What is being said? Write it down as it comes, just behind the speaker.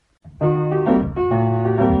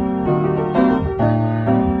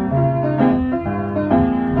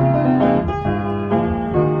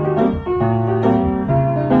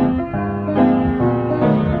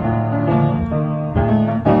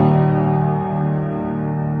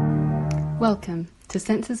Welcome to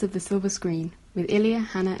Censors of the Silver Screen with Ilya,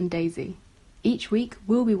 Hannah and Daisy. Each week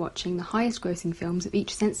we'll be watching the highest grossing films of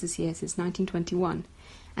each census year since 1921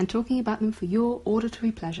 and talking about them for your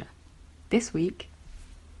auditory pleasure. This week...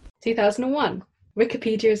 2001.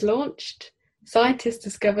 Wikipedia is launched. Scientists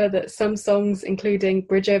discover that some songs, including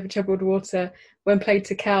Bridge Over Troubled Water, when played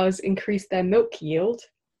to cows, increase their milk yield.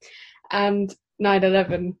 And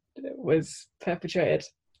 9/11 was perpetrated.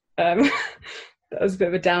 That was a bit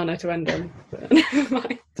of a downer to end on, but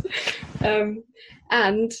never mind.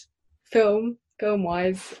 And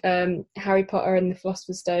film-wise, Harry Potter and the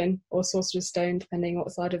Philosopher's Stone, or Sorcerer's Stone, depending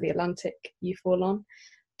what side of the Atlantic you fall on,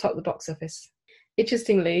 topped the box office.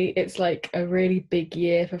 Interestingly, it's like a really big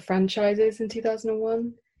year for franchises in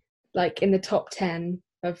 2001. Like in the top 10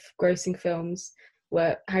 of grossing films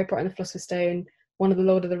were Harry Potter and the Philosopher's Stone, one of the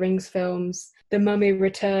Lord of the Rings films, The Mummy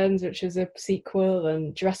Returns, which was a sequel,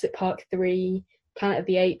 and Jurassic Park 3, Planet of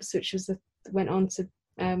the Apes, which went on to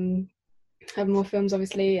have more films,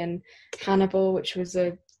 obviously, and Hannibal, which was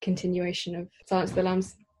a continuation of Silence of the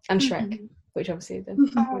Lambs, and Shrek, which obviously is a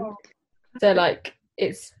So, like,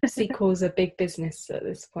 its sequels are big business at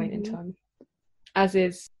this point in time, as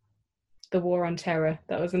is The War on Terror.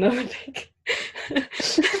 That was another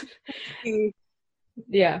big...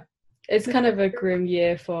 Yeah. It's kind of a grim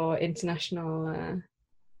year for international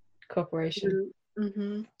cooperation.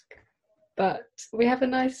 Mm-hmm. But we have a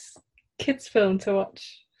nice kids film to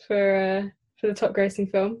watch for the top grossing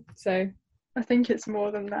film. So I think it's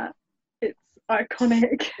more than that. It's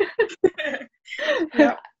iconic.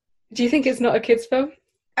 Yeah. Do you think it's not a kids film?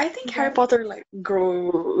 I think Harry Potter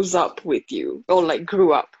grows up with you, or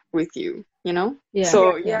grew up with you, you know? Yeah.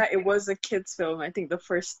 So yeah, it was a kids film. I think the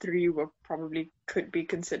first three could be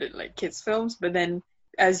considered like kids films, but then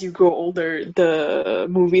as you grow older, the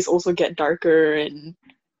movies also get darker and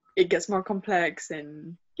it gets more complex,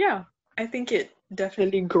 and yeah, I think it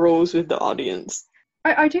definitely grows with the audience.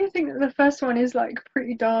 I do think that the first one is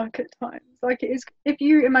pretty dark at times. It is, if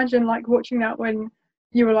you imagine watching that when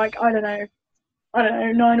you were I don't know,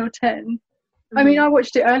 9 or 10. Mm-hmm. I mean, I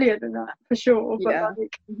watched it earlier than that for sure, but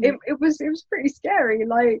it was pretty scary.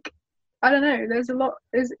 I don't know, there's a lot.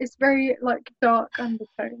 It's very dark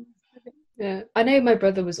undertones, I think. Yeah, I know my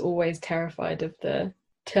brother was always terrified of the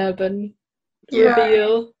turban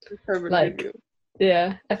reveal. Reveal.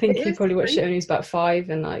 Yeah, I think he probably watched it when he was about 5,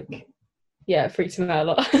 and it freaked him out a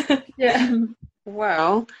lot. Yeah.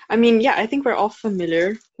 Well, I mean, yeah, I think we're all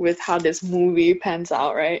familiar with how this movie pans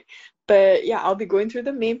out, right? But yeah, I'll be going through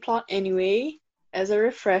the main plot anyway, as a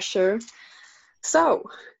refresher. So,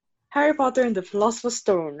 Harry Potter and the Philosopher's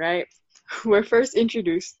Stone, right? We're first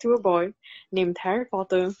introduced to a boy named Harry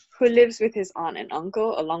Potter who lives with his aunt and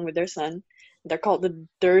uncle along with their son. They're called the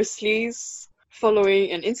Dursleys,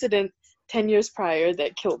 following an incident 10 years prior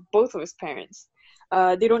that killed both of his parents.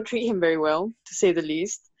 They don't treat him very well, to say the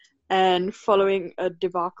least. And following a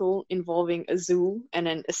debacle involving a zoo and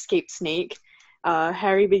an escaped snake,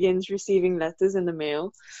 Harry begins receiving letters in the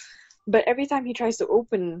mail. But every time he tries to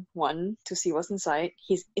open one to see what's inside,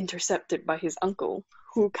 he's intercepted by his uncle,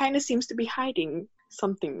 who kind of seems to be hiding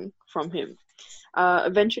something from him.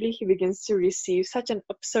 Eventually, he begins to receive such an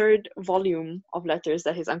absurd volume of letters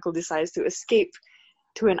that his uncle decides to escape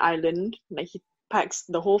to an island. He packs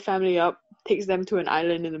the whole family up, takes them to an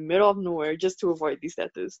island in the middle of nowhere just to avoid these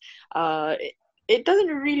letters. It doesn't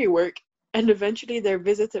really work, and eventually they're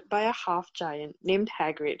visited by a half-giant named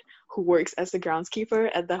Hagrid, who works as the groundskeeper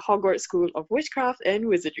at the Hogwarts School of Witchcraft and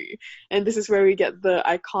Wizardry. And this is where we get the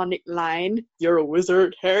iconic line, "You're a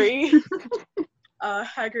wizard, Harry."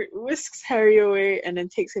 Hagrid whisks Harry away and then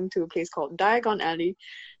takes him to a place called Diagon Alley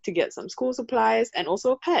to get some school supplies and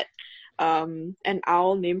also a pet, an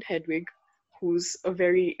owl named Hedwig, who's a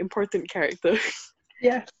very important character.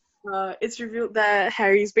 Yeah. It's revealed that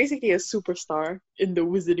Harry's basically a superstar in the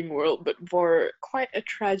wizarding world, but for quite a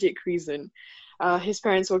tragic reason. His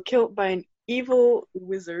parents were killed by an evil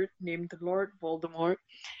wizard named Lord Voldemort,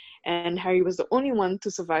 and Harry was the only one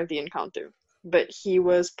to survive the encounter. But he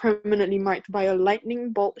was permanently marked by a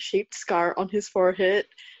lightning bolt-shaped scar on his forehead,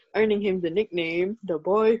 earning him the nickname, the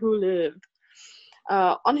Boy Who Lived.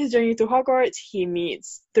 On his journey to Hogwarts, he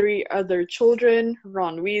meets 3 other children,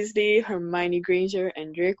 Ron Weasley, Hermione Granger,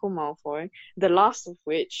 and Draco Malfoy, the last of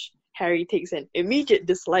which Harry takes an immediate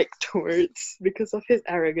dislike towards because of his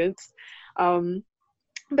arrogance.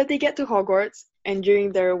 But they get to Hogwarts, and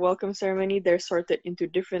during their welcome ceremony, they're sorted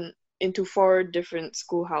into 4 different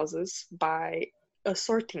schoolhouses by a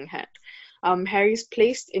sorting hat. Harry's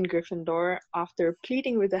placed in Gryffindor after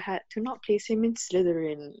pleading with the hat to not place him in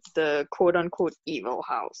Slytherin, the quote-unquote evil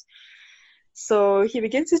house. So he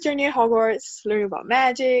begins his journey at Hogwarts, learning about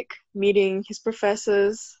magic, meeting his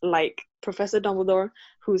professors like Professor Dumbledore,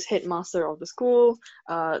 who's headmaster of the school,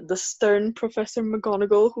 the stern Professor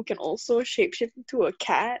McGonagall, who can also shapeshift into a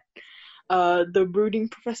cat, the brooding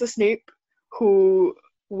Professor Snape, who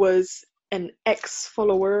was an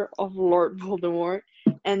ex-follower of Lord Voldemort,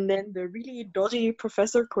 and then the really dodgy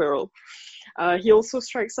Professor Quirrell. He also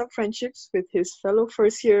strikes up friendships with his fellow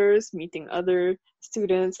first years, meeting other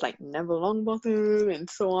students like Neville Longbottom and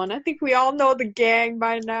so on. I think we all know the gang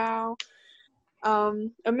by now.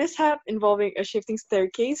 A mishap involving a shifting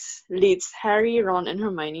staircase leads Harry, Ron, and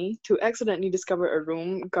Hermione to accidentally discover a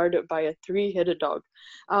room guarded by a three-headed dog.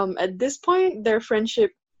 At this point, their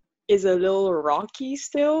friendship is a little rocky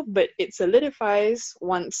still, but it solidifies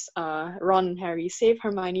once Ron and Harry save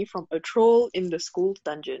Hermione from a troll in the school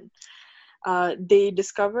dungeon. They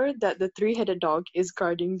discover that the three-headed dog is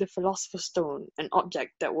guarding the Philosopher's Stone, an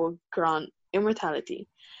object that will grant immortality.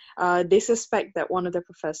 They suspect that one of the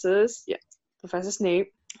professors, Professor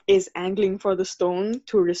Snape, is angling for the stone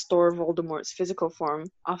to restore Voldemort's physical form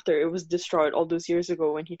after it was destroyed all those years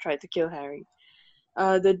ago when he tried to kill Harry.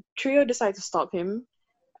 The trio decide to stop him,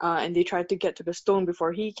 and they try to get to the stone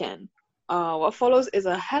before he can. What follows is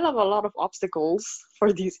a hell of a lot of obstacles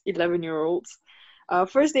for these 11-year-olds.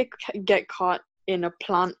 First, they get caught in a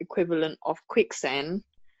plant equivalent of quicksand,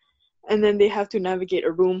 and then they have to navigate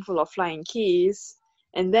a room full of flying keys,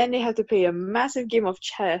 and then they have to play a massive game of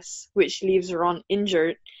chess, which leaves Ron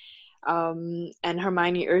injured, and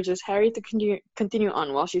Hermione urges Harry to continue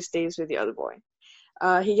on while she stays with the other boy.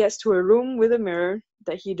 He gets to a room with a mirror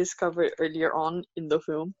that he discovered earlier on in the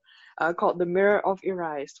film, called the Mirror of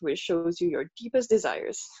Erised, which shows you your deepest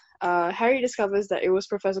desires. Harry discovers that it was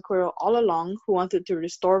Professor Quirrell all along who wanted to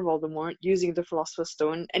restore Voldemort using the Philosopher's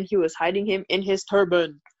Stone, and he was hiding him in his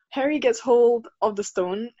turban. Harry gets hold of the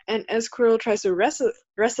stone, and as Quirrell tries to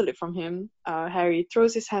wrestle it from him, Harry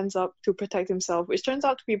throws his hands up to protect himself, which turns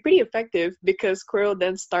out to be pretty effective because Quirrell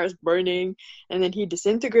then starts burning, and then he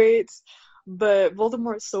disintegrates, but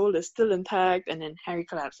Voldemort's soul is still intact, and then Harry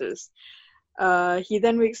collapses. He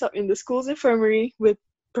then wakes up in the school's infirmary with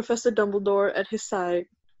Professor Dumbledore at his side.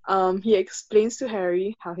 He explains to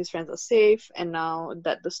Harry how his friends are safe, and now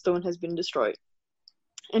that the stone has been destroyed.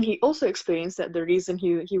 And he also explains that the reason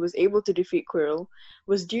he was able to defeat Quirrell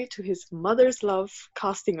was due to his mother's love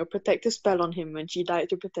casting a protective spell on him when she died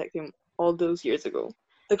to protect him all those years ago.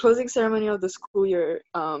 The closing ceremony of the school year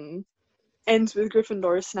ends with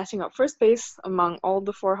Gryffindor snatching up first place among all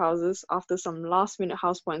the four houses after some last-minute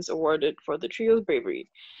house points awarded for the trio's bravery.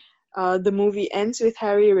 The movie ends with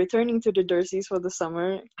Harry returning to the Dursleys for the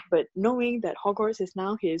summer, but knowing that Hogwarts is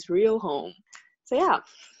now his real home. So yeah,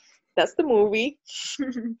 that's the movie.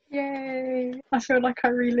 Yay! I feel like I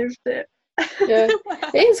relived it. Yeah,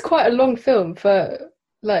 it is quite a long film for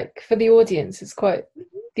the audience. It's quite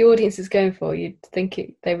the audience is going for. You'd think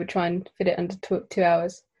they would try and fit it under 2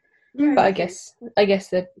 hours. Yeah, But I guess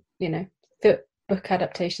that the book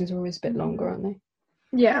adaptations are always a bit longer, aren't they?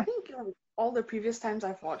 Yeah. I think all the previous times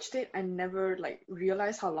I've watched it, I never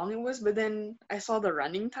realized how long it was. But then I saw the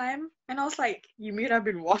running time, and I was like, "You mean I've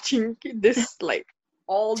been watching this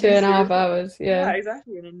all 2.5 hours?" Yeah, Yeah.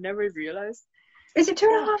 exactly. And I never realized. Is it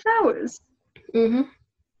 2.5 hours? Mhm.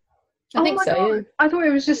 I think my so. God. Yeah. I thought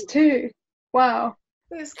it was just 2. Wow.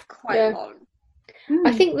 It's quite long.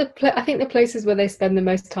 I think the places where they spend the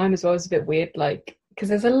most time as well is a bit weird, because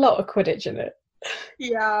there's a lot of Quidditch in it.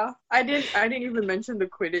 Yeah, I didn't even mention the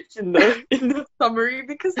Quidditch in the summary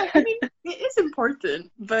because it is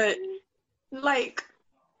important, but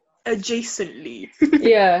adjacently.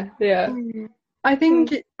 Yeah. I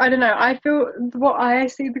think I don't know. I feel what I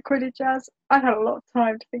see the Quidditch as. I've had a lot of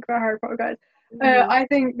time to think about Harry Potter, guys. I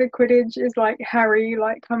think the Quidditch is like Harry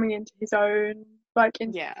coming into his own,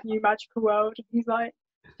 into the new magical world. He's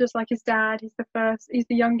just like his dad. He's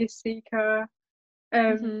the youngest seeker,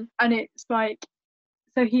 and it's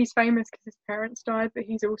so he's famous because his parents died, but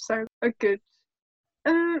he's also a good.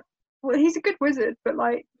 He's a good wizard, but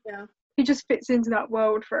he just fits into that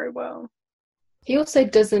world very well. He also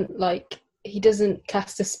doesn't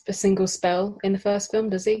cast a single spell in the first film,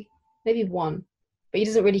 does he? Maybe one. But he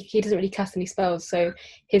doesn't really cast any spells, so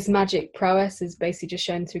his magic prowess is basically just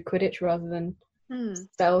shown through Quidditch rather than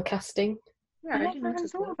spell casting. Yeah, I didn't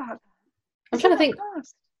notice thought about that. I'm trying to think.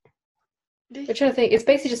 It's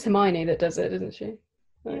basically just Hermione that does it, isn't she?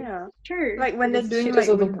 Yeah, true. When they're doing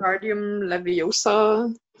Wingardium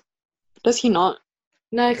Leviosa, does he not?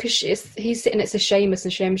 No, because he's sitting next to Seamus,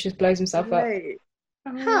 and Seamus just blows himself up.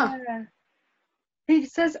 Yeah. He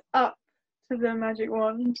says up to the magic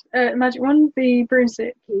wand. The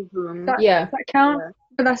broomstick. Broom. That count?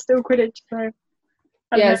 but that's still Quidditch, so I don't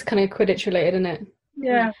Yeah, know. it's kind of Quidditch related, isn't it?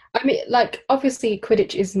 Yeah. I mean, like, obviously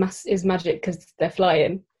Quidditch is magic because they're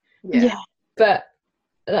flying, Yeah. but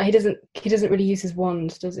like, he doesn't really use his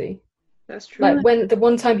wand, does he? That's true. Like when the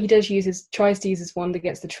one time he tries to use his wand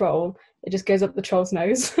against the troll, it just goes up the troll's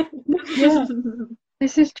nose. Yeah.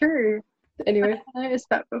 This is true. Anyway, I noticed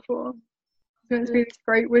that before. He's meant to be this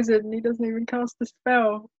great wizard and he doesn't even cast a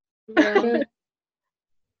spell. Yeah.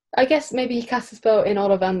 I guess maybe he casts a spell in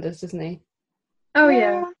Ollivanders, doesn't he? Oh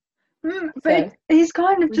yeah. But he's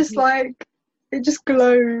kind of just like, it just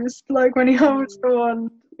glows like when he holds the wand.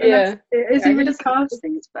 Yeah. Is he really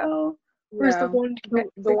casting a spell? Or is the Yeah. wand The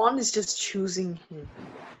connected? wand is just choosing him.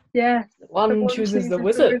 Yeah. One chooses the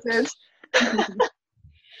wizard.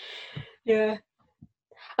 Yeah.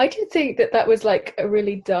 I do think that was like a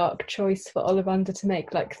really dark choice for Ollivander to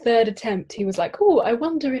make. Like third attempt, he was like, "Oh, I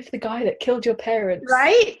wonder if the guy that killed your parents,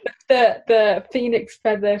 Right? the phoenix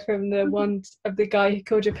feather from the wand of the guy who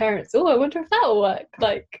killed your parents. Oh, I wonder if that'll work."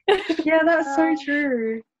 Like, Yeah, that's so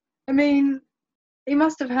true. I mean, he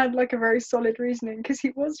must have had like a very solid reasoning because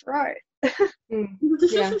he was right.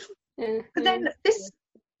 yeah. But then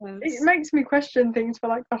it makes me question things for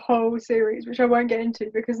like the whole series, which I won't get into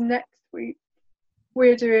because next week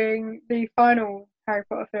we're doing the final Harry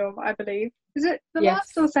Potter film, I believe. Is it the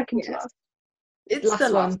last or second to last? It's last the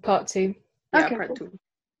one, last. part 2. Yeah, Okay, part cool. 2.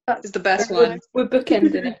 That's It's the best very one. nice. We're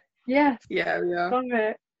bookending it. Yes, Yeah. love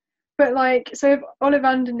it. But like, so if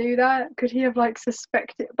Ollivander knew that, could he have like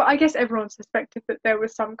suspected? But I guess everyone suspected that there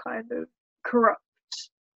was some kind of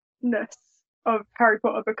corruptness of Harry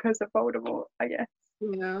Potter because of Voldemort. I guess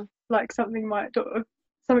Yeah. like something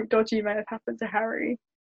dodgy may have happened to Harry,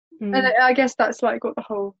 and I guess that's like what the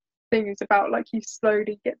whole thing is about. Like you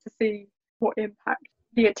slowly get to see what impact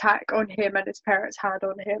the attack on him and his parents had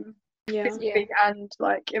on him, Yeah. physically and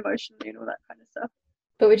like emotionally and all that kind of stuff.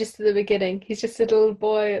 But we're just at the beginning. He's just a little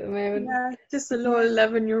boy at the moment. Yeah. Just a little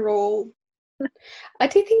 11-year-old. I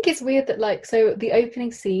do think it's weird that, like, so the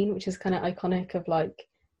opening scene, which is kind of iconic of like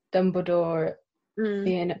Dumbledore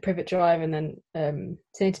being at Privet Drive and then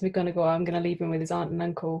saying to McGonagall, "I'm going to leave him with his aunt and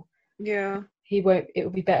uncle. Yeah. It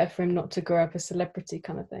would be better for him not to grow up a celebrity,"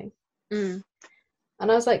 kind of thing. Mm.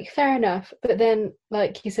 And I was like, fair enough. But then,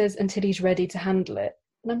 like, he says, "until he's ready to handle it."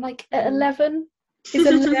 And I'm like, at 11? Is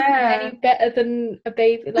 11 any better than a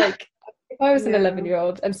baby? Like, if I was an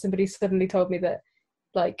 11-year-old and somebody suddenly told me that,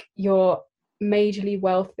 like, you're majorly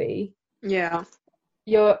wealthy, Yeah.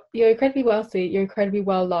 you're incredibly wealthy, you're incredibly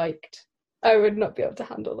well liked, I would not be able to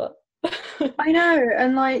handle that. I know,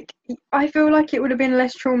 and like I feel like it would have been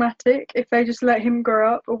less traumatic if they just let him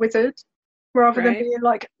grow up a wizard, rather than being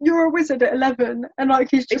like, "You're a wizard at 11," and like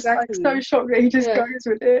he's just like so shocked that he just goes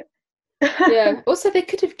with it. Yeah. Also, they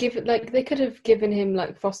could have given him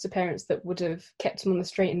like foster parents that would have kept him on the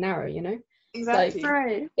straight and narrow, you know. Exactly. Like,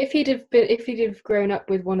 Right. if he'd have grown up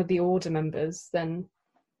with one of the order members, then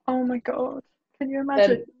Oh my god, can you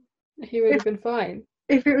imagine? He would have been fine.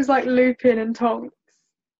 If it was like Lupin and Tonks.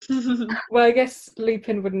 Well, I guess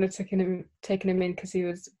Lupin wouldn't have taken him in because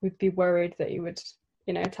would be worried that he would,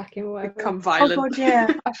 attack him or whatever. Become violent. Oh god,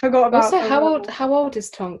 yeah, I forgot about. Also, how old is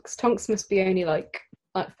Tonks? Tonks must be only like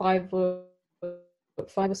 5 or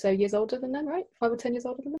so years older than them, right? 5 or 10 years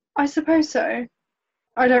older than them. I suppose so.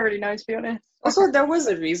 I don't really know, to be honest. Also, there was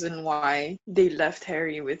a reason why they left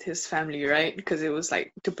Harry with his family, right? Because it was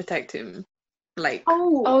like to protect him. Like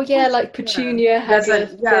yeah, like Petunia has a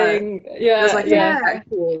thing. There's like an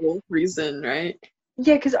actual reason, right?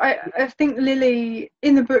 Yeah, because I think Lily,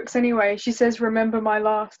 in the books anyway, she says, "Remember my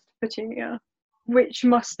last Petunia," which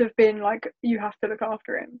must have been like, you have to look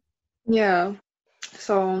after him. Yeah.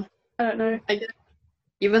 So I don't know. I guess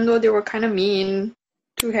even though they were kind of mean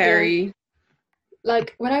to Harry.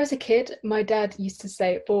 Like, when I was a kid, my dad used to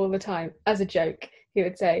say all the time, as a joke, he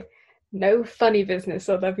would say, "No funny business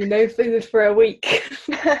or there'll be no food for a week."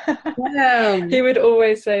 Yeah. He would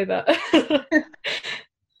always say that.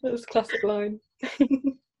 That was a classic line.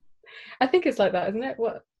 I think it's like that, isn't it?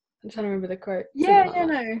 What? I'm trying to remember the quote.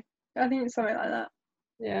 No. I think it's something like that.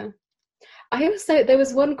 Yeah. I also, there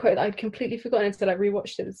was one quote that I'd completely forgotten until I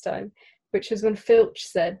rewatched it this time, which was when Filch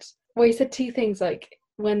said, he said two things, like,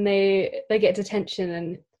 when they get detention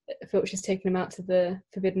and Filch is taking them out to the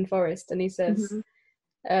Forbidden Forest, and he says,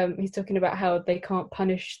 he's talking about how they can't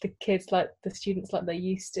punish the kids like the students like they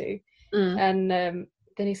used to, and then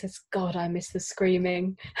he says, "God, I miss the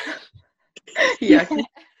screaming." Yeah,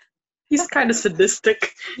 he's kind of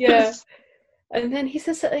sadistic. Yeah. And then he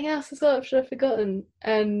says something else as well, which I've forgotten.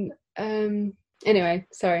 And anyway,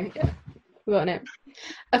 sorry, forgotten it.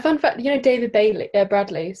 A fun fact, David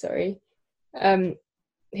Bradley,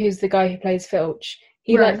 who's the guy who plays Filch,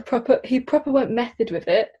 He Right. he proper went method with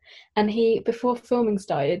it, and he, before filming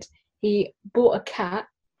started, he bought a cat,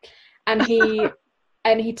 and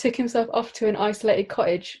he took himself off to an isolated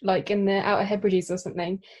cottage, like in the Outer Hebrides or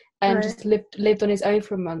something, and Right. just lived on his own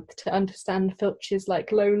for a month to understand Filch's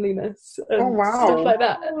like loneliness and Oh, wow. stuff like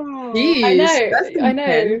that. Oh, I know, That's I know.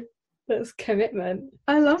 intense. That's commitment.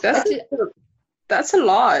 I love That's that. that's a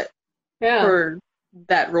lot Yeah, for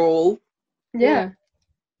that role. Yeah.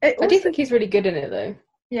 It I do also- think he's really good in it though.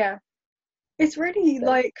 Yeah. It's really So-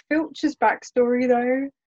 like Filch's backstory though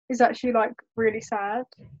is actually like really sad.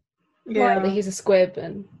 Yeah. That he's a squib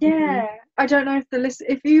and Yeah. I don't know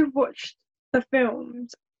if you've watched the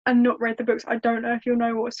films and not read the books, I don't know if you'll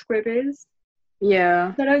know what a squib is.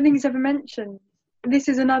 Yeah. I don't think it's ever mentioned. This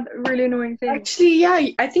is another really annoying thing. Actually, yeah,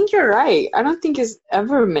 I think you're right. I don't think it's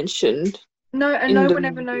ever mentioned. No, and in no the one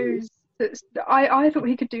ever movie. knows that. I thought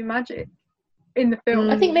he could do magic in the film.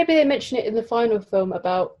 I think maybe they mention it in the final film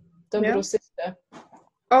about Dumbledore's sister.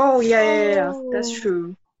 Oh, yeah. That's Oh. true.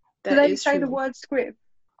 Do That they is say the true. word squib?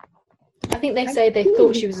 I think they say they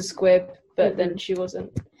thought she was a squib, but then she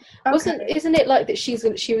wasn't. Okay. Isn't it like that she was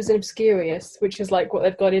an Obscurious, which is like what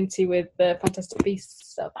they've got into with the Fantastic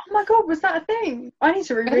Beasts stuff? Oh my god, was that a thing? I need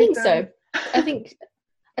to reread I think them. so.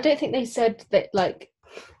 I don't think they said that like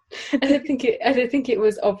I don't think it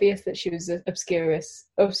was obvious that she was an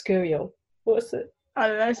obscurial. What's it? I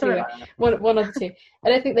don't know, something Anyway. like that. One of the two. I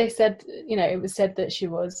don't think they said, it was said that she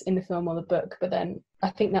was in the film or the book, but then I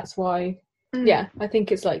think that's why. Mm. Yeah, I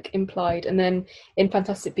think it's like implied. And then in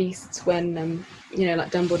Fantastic Beasts, when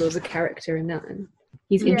like Dumbledore's a character in that, and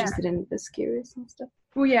he's Yeah. interested in the Obscurious and stuff.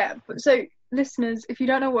 Well, yeah. So, listeners, if you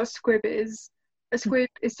don't know what a squib is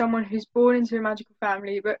someone who's born into a magical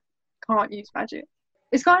family but can't use magic.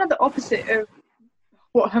 It's kind of the opposite of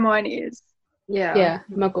what Hermione is. Yeah. Yeah,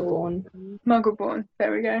 Muggle-born. Muggle-born.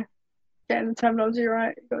 There we go. Getting the terminology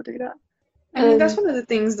right. You gotta do that. I think that's one of the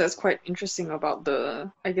things that's quite interesting about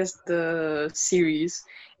the series.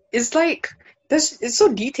 It's like it's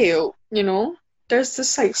so detailed, There's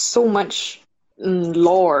just like so much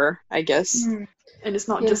lore, I guess, Mm. and it's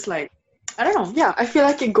not Yeah. just like I don't know. Yeah, I feel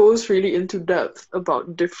like it goes really into depth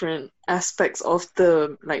about different aspects of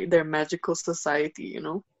their magical society,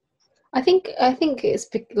 I think it's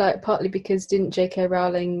like partly because didn't J.K.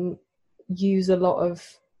 Rowling use a lot of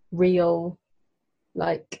real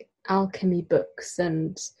like alchemy books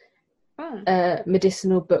and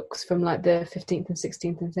medicinal books from like the 15th and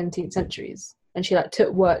 16th and 17th centuries, and she like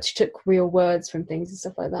took real words from things and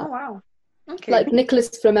stuff like that. Oh wow. Okay. Like Nicholas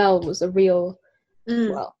Flamel was a real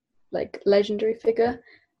Mm. like legendary figure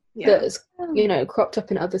Yeah. that's cropped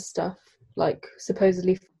up in other stuff, like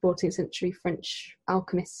supposedly 14th century French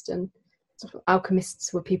alchemist, and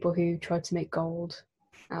alchemists were people who tried to make gold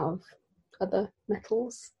out of other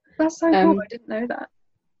metals. That's so cool. I didn't know that.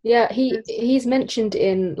 Yeah, he's mentioned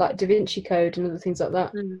in like Da Vinci Code and other things like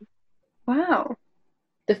that. Mm. Wow.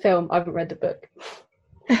 The film, I haven't read the book,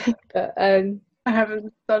 but I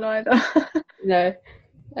haven't done either. no.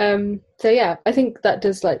 So yeah, I think that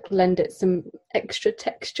does like lend it some extra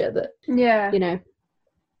texture that Yeah.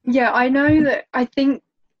 Yeah, I know that. I think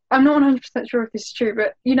I'm not 100% sure if this is true,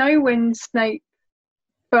 but when Snape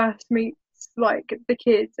first meets like the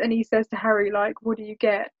kids and he says to Harry like, "What do you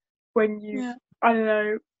get when you?" Yeah. I don't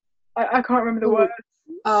know. I can't remember the word.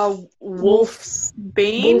 Wolf's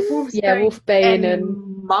Bane Wolfbane and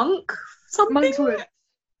Monk something. Monkswood.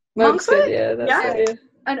 Monkswood? Yeah, that's Yeah. it, yeah.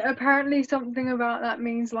 And apparently something about that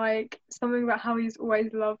means like something about how he's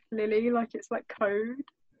always loved Lily, like it's like code.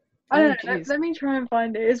 I Oh, don't know. geez. Let me try and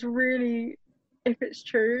find it. It's really, if it's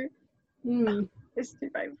true, Mm. it's too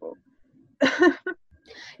painful.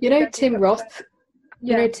 Tim Roth.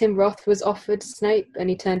 Yeah, Tim Roth was offered Snape and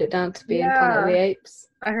he turned it down to be in Planet of the Yeah. Apes.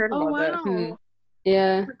 I heard Oh about that. wow.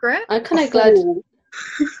 Yeah, Regret? I'm kind of glad. Oh.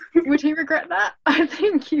 Would he regret that? I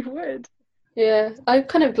think he would. Yeah, I'm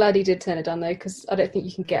kind of glad he did turn it down though, because I don't think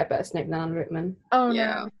you can get a better Snape than Alan Rickman. Oh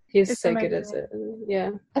Yeah. no. He's It's so good as amazing. it.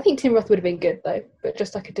 Yeah, I think Tim Roth would have been good though, but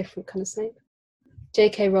just like a different kind of Snape.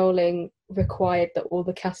 J.K. Rowling required that all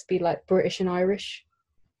the cast be like British and Irish.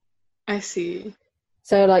 I see.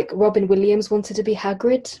 So like Robin Williams wanted to be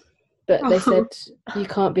Hagrid, but they Oh. said you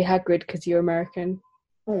can't be Hagrid because you're American.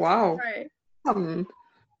 Oh wow. Right.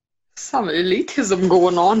 Some elitism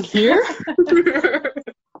going on here.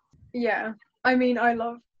 Yeah. I mean, I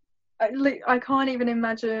can't even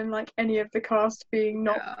imagine like any of the cast being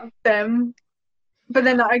not Yeah. them. But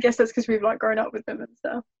then I guess that's because we've like grown up with them and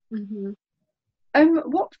stuff. Mhm.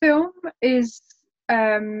 What film is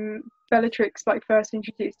Bellatrix like first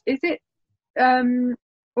introduced? Is it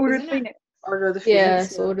Order of Isn't it? Phoenix? Order of the Yeah,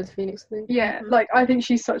 Phoenix. it's Order of the Phoenix thing. Yeah, Mhm. like I think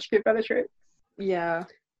she's such good Bellatrix. Yeah,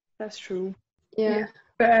 that's true. Yeah.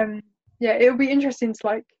 But yeah, it'll be interesting to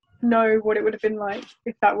like know what it would have been like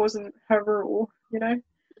if that wasn't her rule, you know?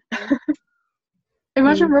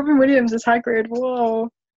 Imagine Robin Williams as Hagrid. Whoa,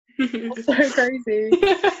 that's so crazy.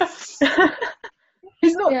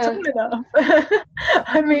 He's not tall enough.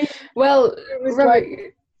 I mean, well, it was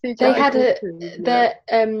Robbie, like they had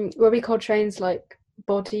CGI. Robbie Coltrane's like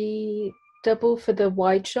body double for the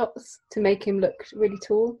wide shots to make him look really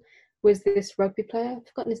tall. Was this rugby player? I've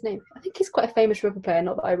forgotten his name. I think he's quite a famous rugby player.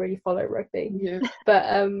 Not that I really follow rugby. Yeah.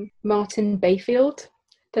 But Martin Bayfield.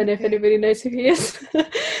 Don't know if anybody knows who he is.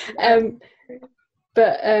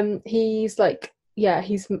 But he's like, yeah,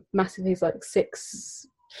 he's massive. He's like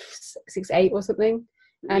 6'8" or something,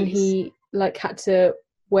 and he like had to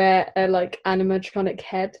wear a like animatronic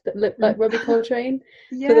head that looked like Robbie Coltrane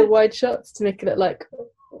for the wide shots to make it look like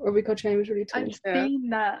Robbie Coltrane was really tall. I've seen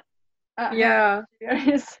that. Yeah.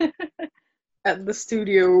 At the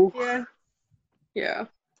studio. Yeah. Yeah.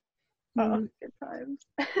 Oh, good times.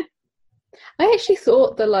 I actually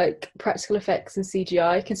thought the like practical effects and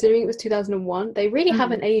CGI, considering it was 2001, they really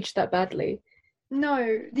haven't aged that badly.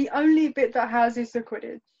 No, the only bit that has is the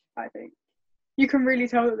Quidditch, I think. You can really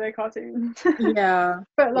tell that they're cartoons. Yeah.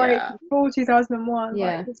 But like for 2001,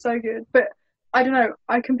 like, it's so good. But I don't know,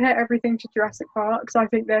 I compare everything to Jurassic Park because I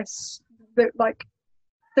think like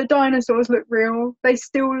the dinosaurs look real. They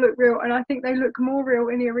still look real, and I think they look more real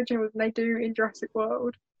in the original than they do in Jurassic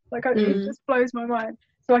World. Like it just blows my mind.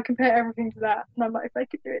 So I compare everything to that, and I'm like, if they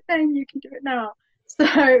could do it then, you can do it now. So,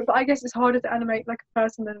 but I guess it's harder to animate like a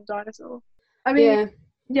person than a dinosaur. I mean,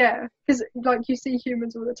 yeah, because like you see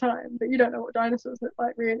humans all the time, but you don't know what dinosaurs look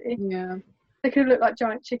like really. Yeah. They could look like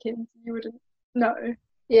giant chickens. You wouldn't know.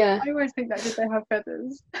 Yeah. I always think that did they have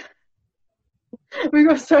feathers? We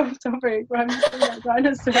got so off topic. We're having to about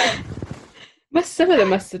dinosaurs. Some of them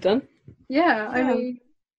must have done. Yeah, I mean,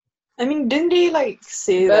 didn't they like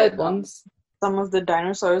say bird that ones? Some of the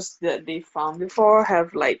dinosaurs that they found before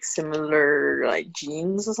have like similar like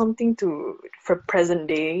genes or something for present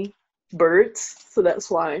day birds, so that's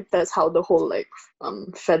how the whole like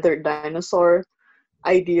feathered dinosaur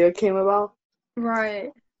idea came about.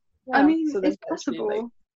 Right. Yeah, I mean, so it's that's actually, possible.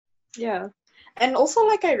 like, yeah, and also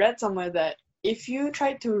like I read somewhere that if you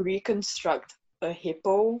try to reconstruct a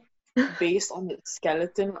hippo based on its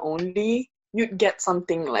skeleton only, you'd get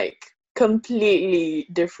something like completely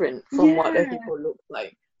different from what a hippo looks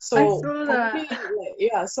like. So I saw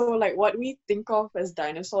that. So like what we think of as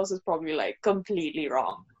dinosaurs is probably like completely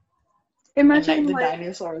wrong. Imagine and, like, the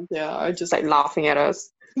dinosaurs are just like laughing at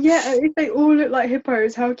us. Yeah, if they all look like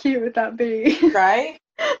hippos, how cute would that be? Right?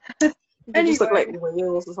 They just look like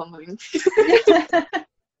whales or something.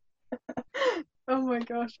 Oh my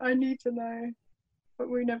gosh, I need to know, but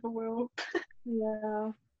we never will.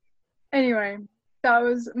 Yeah. Anyway, that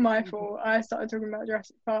was my fault. I started talking about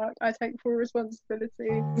Jurassic Park. I take full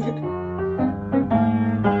responsibility.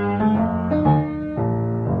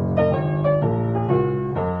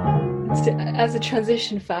 As a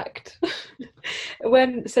transition fact,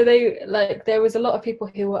 there was a lot of people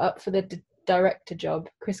who were up for the director job.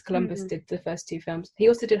 Chris Columbus did the first two films. He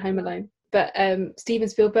also did Home Alone. But Steven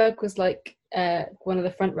Spielberg was like one of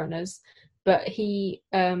the front runners, but he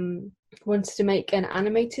wanted to make an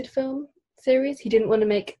animated film series. He didn't want to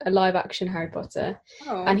make a live action Harry Potter.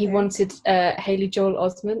 And he wanted Haley Joel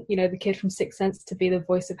Osment, you know, the kid from Sixth Sense, to be the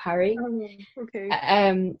voice of Harry.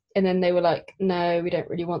 And then they were like, no, we don't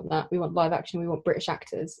really want that. We want live action. We want British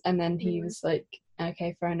actors. And then he was like,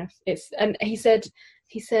 okay, fair enough. And he said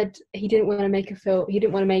he didn't want to make a film. He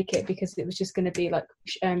didn't want to make it because it was just going to be like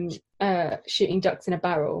shooting ducks in a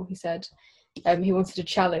barrel. He said he wanted a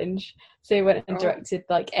challenge, so he went and directed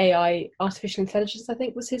like AI, artificial intelligence, I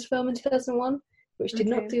think was his film in 2001, which did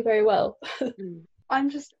not do very well. I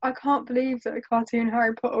can't believe that a cartoon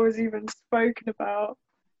Harry Potter was even spoken about.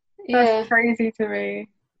 That's crazy to me.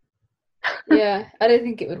 Yeah, I don't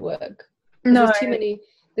think it would work. No,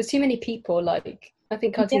 there's too many people. Like, I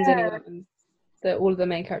think cartoons only work that all of the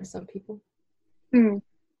main characters aren't people. I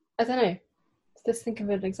don't know. Let's think of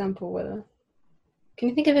an example whether. Can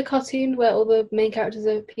you think of a cartoon where all the main characters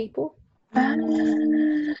are people?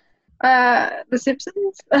 The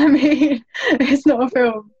Simpsons? I mean, it's not a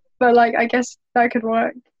film, but like, I guess that could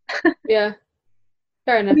work. Yeah.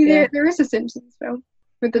 Fair enough. I mean, there is a Simpsons film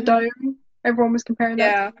with the dome. Everyone was comparing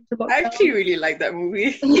that to Lockdown. I actually really like that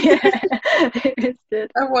movie. Yeah, it's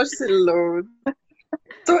good. I watched it loads.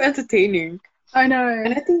 So entertaining. I know.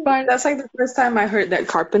 And I think that's like the first time I heard that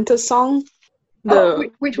Carpenter song.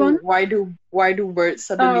 Which one? Why do birds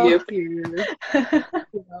suddenly appear? You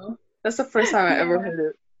know? That's the first time I ever heard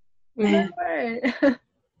it. No way.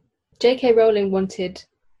 J.K. Rowling wanted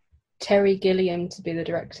Terry Gilliam to be the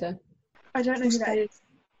director. I don't know who that is.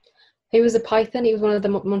 He was a Python. He was one of the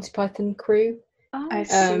Monty Python crew. Oh, I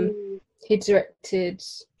see. He directed.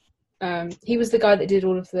 He was the guy that did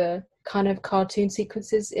all of the kind of cartoon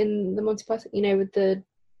sequences in the Monty Python. You know, with the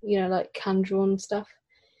like hand-drawn stuff.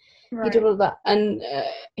 right. He did all of that, and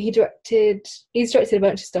he's directed a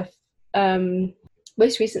bunch of stuff.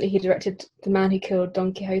 Most recently, he directed The Man Who Killed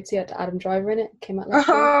Don Quixote. Had Adam Driver in it. Came out last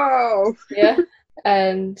year. Oh, Yeah.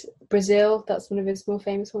 And Brazil, that's one of his more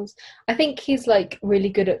famous ones. I think he's like really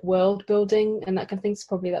good at world building and that kind of thing, so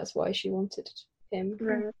probably that's why she wanted him.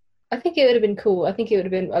 Right. I think it would have been cool. I think it would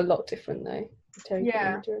have been a lot different though.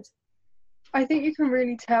 Yeah. I think you can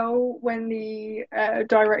really tell when the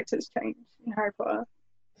directors change in Harry Potter,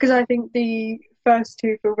 because I think the first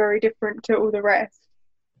two feel very different to all the rest,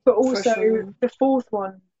 but also sure. the fourth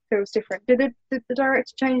one feels different. Did the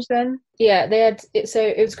director change then? Yeah, they had it. So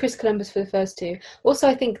it was Chris Columbus for the first two. Also,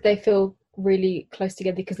 I think they feel really close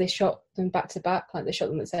together because they shot them back to back, like they shot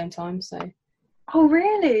them at the same time. So Oh,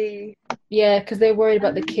 really? yeah, because they were worried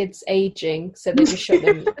about the kids aging, so they just shot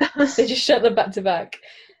them. They just shot them back to back.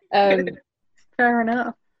 Fair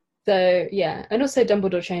enough. So yeah, and also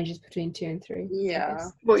Dumbledore changes between 2 and 3. yeah.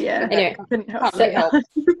 Well, yeah. Anyway, Couldn't help. Can't help.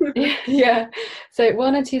 yeah. So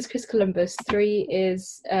 1 and 2 is Chris Columbus. 3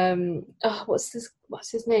 is what's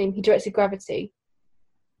his name? He directed Gravity.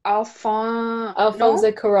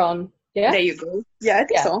 Alfonso Cuarón. Yeah. There you go. Yeah, I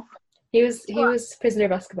think so. He was Prisoner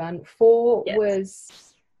of Azkaban. 4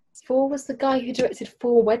 Yes. was the guy who directed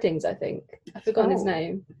 4 Weddings, I think. I've forgotten his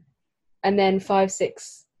name. And then 5,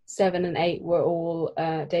 6, 7 and 8 were all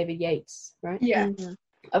David Yates, right? Yeah. Mhm.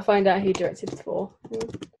 I'll find out who directed 4.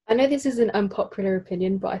 I know this is an unpopular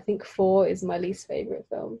opinion, but I think 4 is my least favourite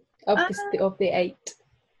film of the 8.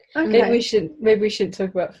 Okay. Maybe we shouldn't talk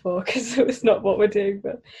about 4 because it's not what we're doing.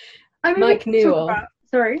 But I mean, Mike we can talk Newell.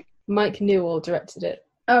 Sorry. Mike Newell directed it.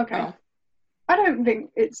 Okay. Oh. I don't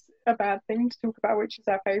think it's a bad thing to talk about which is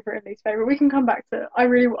our favourite and least favourite. We can come back to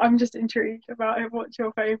I'm just intrigued about what's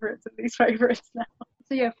your favourites and least favourites now.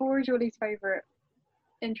 So yeah, 4 is your least favourite.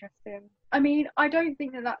 Interesting. I mean, I don't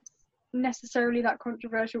think that that's necessarily that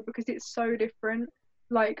controversial because it's so different.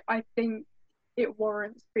 Like, I think it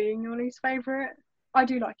warrants being your least favourite. I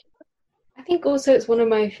do like it. I think also it's one of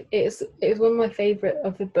my favourite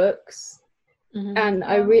of the books. Mhm. And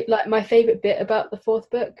I really like my favourite bit about the 4th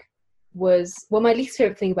book was my least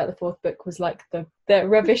favourite thing about the 4th book was like the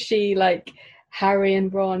rubbishy like Harry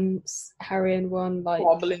and Ron like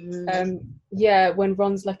Wobbling. when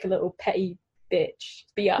Ron's like a little petty bitch.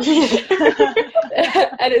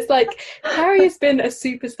 And it's like Harry has been a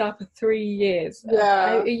superstar for 3 years.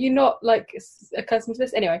 Yeah. Are you not like accustomed to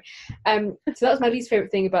this? Anyway, so that was my least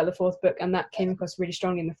favourite thing about the 4th book, and that came across really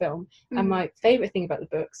strong in the film. And my favourite thing about the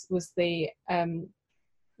books was the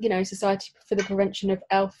Society for the Prevention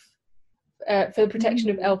of for the Protection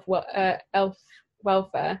of Elf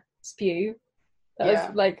Welfare, SPEW. That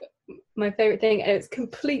was like my favourite thing, and it's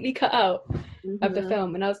completely cut out of the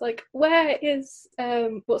film. And I was like, where is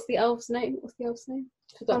what's the elf's name?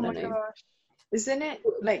 Forgotten her name. Gosh. Isn't it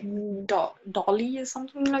like Dolly or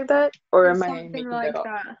something like that? Or am I Something making like that up?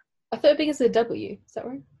 that. I thought it begins with a W. Is that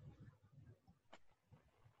right?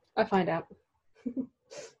 I'll find out.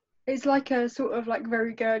 It's like a sort of like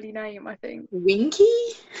very girly name, I think. Winky?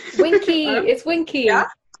 Winky! It's Winky! Yeah?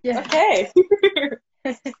 Yeah. Okay.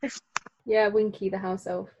 Yeah, Winky, the house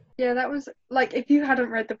elf. Yeah, that was like if you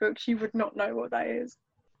hadn't read the books, you would not know what that is.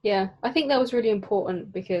 Yeah, I think that was really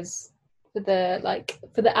important because for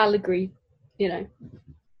the allegory, to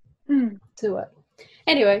it.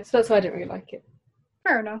 Anyway, so that's why I didn't really like it.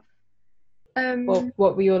 Fair enough.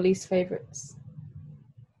 What were your least favourites?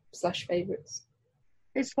 / favourites?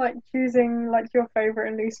 It's like choosing like your favourite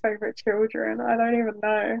and least favourite children. I don't even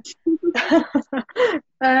know.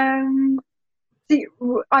 See,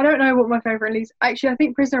 I don't know what my favourite and least. Actually, I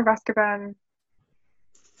think Prisoner of Azkaban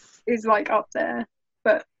is like up there,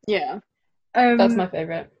 but Yeah. That's my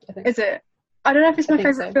favourite, I think. Is it? I don't know if it's I my think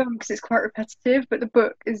favourite so. film because it's quite repetitive, but the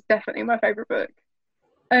book is definitely my favourite book.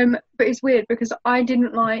 But it's weird because I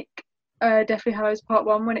didn't like Deathly Hallows Part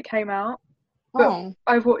 1 when it came out. But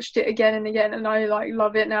I've watched it again and again, and I like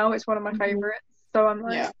love it now. It's one of my favourites. So I'm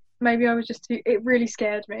like, maybe I was just too. It really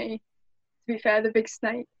scared me. To be fair, the big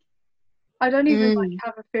snake. I don't even like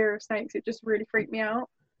have a fear of snakes. It just really freaked me out.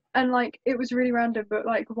 And like, it was really random. But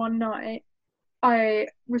like one night, I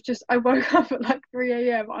woke up at like 3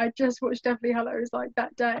 a.m. I just watched Deathly Hallows like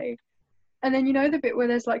that day, and then the bit where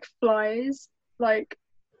there's like flies like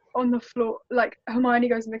on the floor. Like Hermione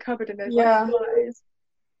goes in the cupboard and there's like flies.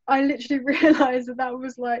 I literally realised that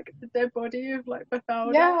was like the dead body of like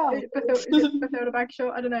Bathilda. Yeah. Is it Bathilda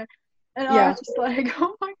Bagshot? I don't know. And I Yeah. was just like,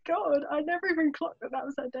 oh my god, I never even clocked that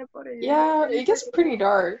was her dead body. Yeah, it gets pretty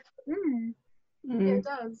dark. Yeah, it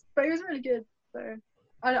does. But it was really good, so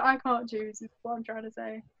I can't choose is what I'm trying to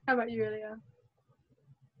say. How about you, Ilya?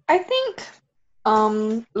 I think,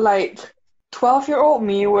 like 12-year-old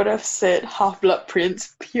me would have said Half-Blood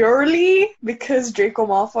Prince purely because Draco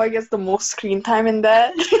Malfoy gets the most screen time in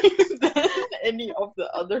that than any of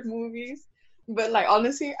the other movies. But like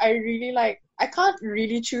honestly, I can't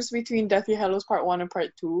really choose between Deathly Hallows Part 1 and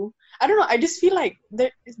Part 2. I don't know, I just feel like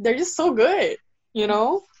they're just so good, you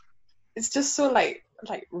know? It's just so like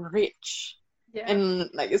rich. Yeah. And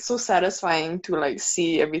like it's so satisfying to like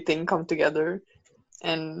see everything come together.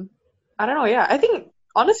 And I don't know, yeah. I think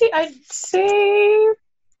honestly I'd say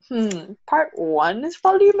Part 1 is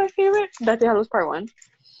probably my favorite. Deathly Hallows Part 1.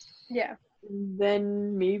 Yeah.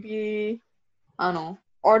 Then maybe I don't know,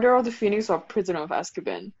 Order of the Phoenix or Prisoner of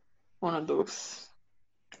Azkaban. One of those.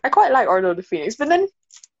 I quite like Order of the Phoenix, but then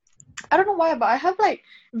I don't know why, but I have like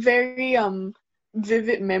very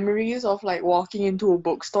vivid memories of like walking into a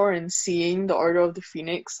bookstore and seeing the Order of the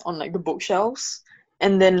Phoenix on like the bookshelves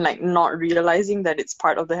and then like not realizing that it's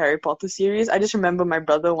part of the Harry Potter series. I just remember my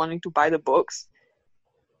brother wanting to buy the books.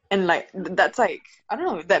 And like that's like, I don't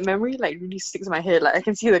know, that memory like really sticks in my head. Like I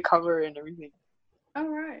can see the cover and everything. Oh,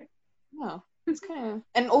 right. Yeah. It's kind of,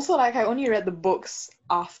 and also like I only read the books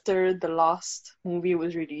after the last movie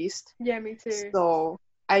was released. Yeah, me too. So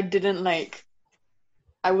I wasn't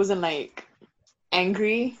like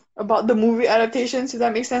angry about the movie adaptations, if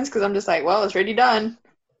that makes sense, because I'm just like, well, it's already done.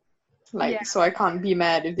 Like, Yeah. so I can't be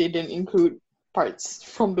mad if they didn't include parts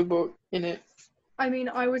from the book in it. I mean,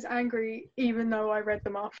 I was angry even though I read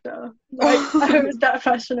them after. Like, I was that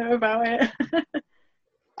passionate about it.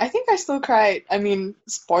 I think I still cried. I mean,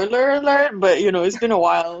 spoiler alert, but you know, it's been a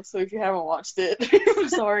while, so if you haven't watched it, I'm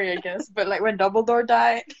sorry, I guess. But like when Dumbledore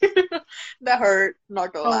died, that hurt,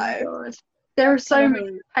 not gonna lie. Oh my gosh. There are so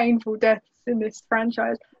many painful deaths in this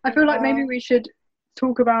franchise. I feel like maybe we should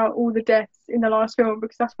talk about all the deaths in the last film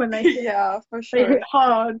because that's when they yeah, for they sure. hit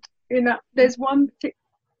hard. In that, there's one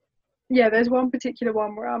particular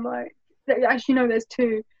one where I'm like, actually no, there's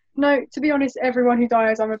two. No, to be honest, everyone who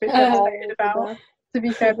dies, I'm a bit devastated about. To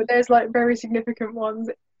be fair, but there's like very significant ones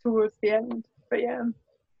towards the end. But yeah,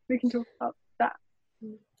 we can talk about that.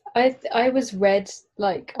 I was read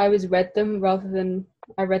them rather than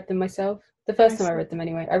I read them myself. The first time I read them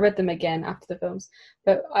anyway. I read them again after the films.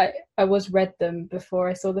 But I was read them before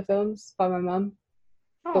I saw the films by my mum.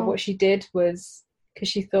 Oh. But what she did was, because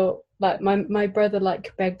she thought, like, my brother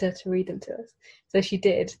like begged her to read them to us. So she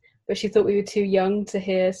did. But she thought we were too young to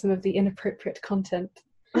hear some of the inappropriate content.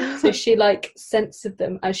 So she like censored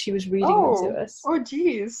them as she was reading them to us. Oh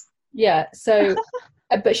jeez. Yeah, so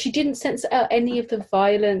but she didn't censor out any of the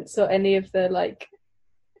violence or any of the like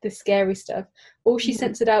the scary stuff. All she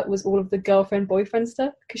censored out was all of the girlfriend boyfriend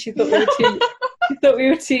stuff because she thought we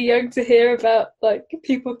were too young to hear about like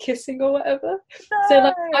people kissing or whatever. No. So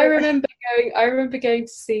like I remember going to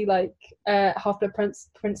see like Half-Blood Prince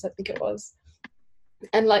I think it was.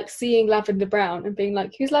 And like seeing Lavender Brown and being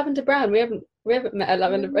like, who's Lavender Brown? We haven't met a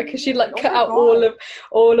Lavender Brown, because she like cut out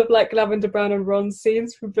all of like Lavender Brown and Ron's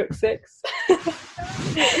scenes from book 6.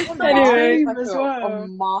 Anyway, like a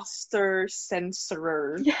master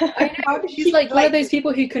censorer. Yeah. I know, she's like one of those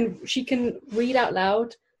people who can read out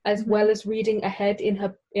loud as well as reading ahead in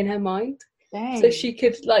her mind. Dang. So she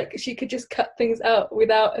could just cut things out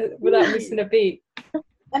without missing a beat.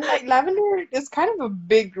 And like Lavender is kind of a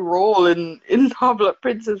big role in Half-Blood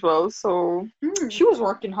Prince as well, so she was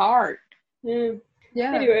working hard. Yeah.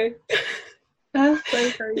 Anyway, that's so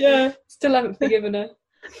crazy. Yeah, still haven't forgiven her.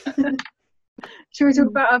 Should we talk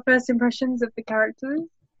about our first impressions of the characters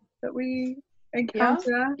that we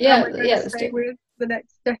encounter? Yeah, and we're going to stay with the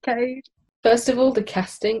next decade. First of all, the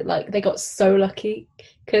casting, like they got so lucky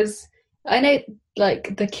because I know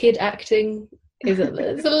like the kid acting is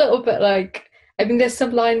it's a little bit like. I mean, there's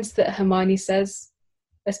some lines that Hermione says,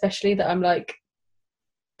 especially that I'm like,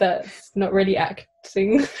 that's not really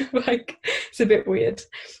acting. Like, it's a bit weird.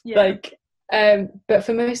 Yeah. Like, but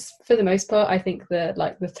for the most part, I think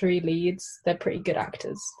the 3 leads, they're pretty good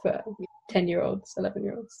actors for 10-year-olds,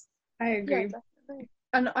 11-year-olds. I agree. Yeah, definitely.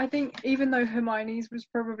 And I think even though Hermione's was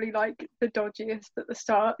probably like the dodgiest at the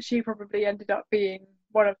start, she probably ended up being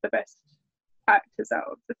one of the best actors out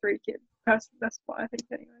of the 3 kids. Personally, that's what I think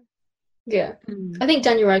anyway. Yeah, I think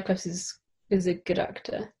Daniel Radcliffe is a good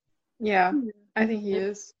actor. Yeah, I think he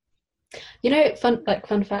is. You know, fun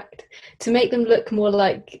fact, to make them look more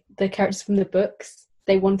like the characters from the books,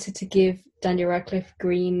 they wanted to give Daniel Radcliffe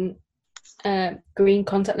green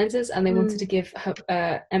contact lenses, and they wanted to give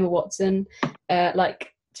Emma Watson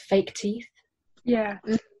like fake teeth. Yeah.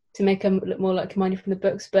 To make them look more like Hermione from the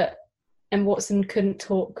books, but Emma Watson couldn't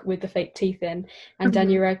talk with the fake teeth in, and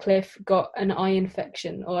Daniel Radcliffe got an eye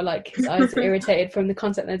infection, or like his eyes are irritated from the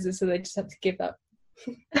contact lenses, so they just have to give up.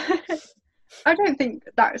 I don't think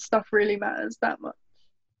that stuff really matters that much.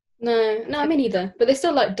 No, I mean neither. But they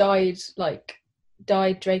still like dyed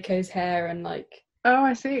Draco's hair, and like. Oh,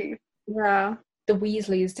 I see. Yeah. The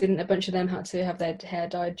Weasleys didn't. A bunch of them had to have their hair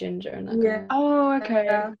dyed ginger, and that. Yeah. Kind of... Oh, okay.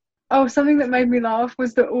 Yeah. Oh, something that made me laugh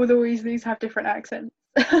was that all the Weasleys have different accents.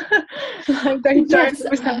 Like they don't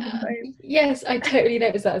always have the same. Yes, I totally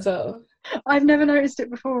noticed that as well. I've never noticed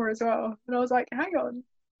it before as well, and I was like, hang on,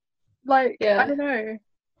 like I don't know,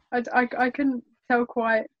 I couldn't tell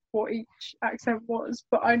quite what each accent was,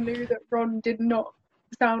 but I knew that Ron did not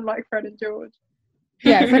sound like Fred and George.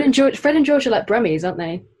 Yeah, Fred and George are like Brummies, aren't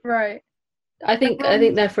they? Right. I think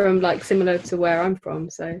they're from like similar to where I'm from,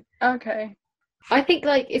 so. Okay. I think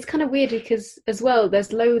like it's kind of weird because as well there's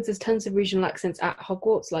tons of regional accents at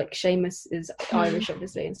Hogwarts, like Seamus is Irish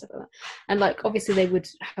obviously and stuff like that, and like obviously they would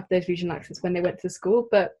have those regional accents when they went to school,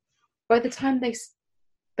 but by the time they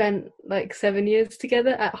spent like 7 years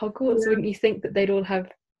together at Hogwarts, wouldn't you think that they'd all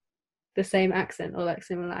have the same accent or like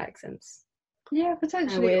similar accents? Yeah,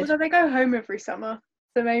 potentially. Although they go home every summer,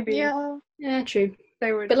 so maybe. Yeah, true.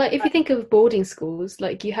 They would. But like if you think of boarding schools,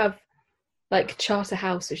 like you have like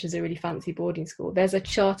Charterhouse, which is a really fancy boarding school. There's a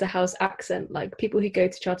Charterhouse accent. Like people who go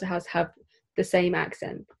to Charterhouse have the same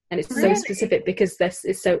accent, and it's so specific because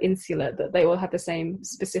it's so insular that they all have the same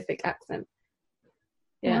specific accent.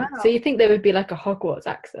 Yeah. Wow. So you think there would be like a Hogwarts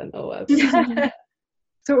accent or whatever? Yeah.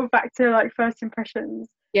 Sort of back to like first impressions.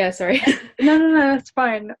 Yeah. Sorry. No, that's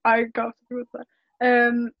fine. I got towards that.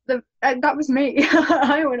 That was me.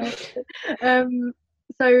 I went off.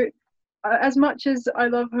 So as much as I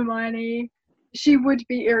love Hermione, she would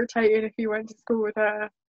be irritated if you went to school with her.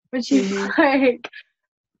 When she's like,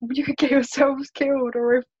 you could get yourselves killed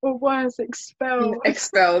or worse, expelled.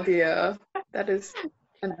 Expelled, yeah. That is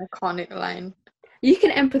an iconic line. You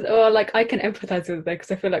can I can empathize with her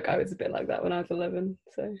because I feel like I was a bit like that when I was 11.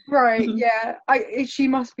 So. Right, yeah. She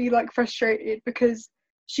must be like frustrated because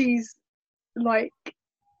she's like,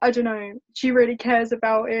 I don't know, she really cares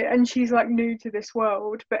about it and she's like new to this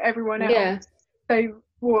world, but everyone else,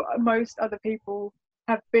 most other people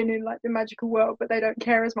have been in like the magical world, but they don't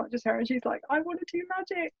care as much as her, and she's like, I want to do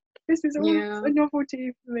magic. This is all a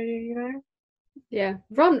novelty for me, you know? Yeah.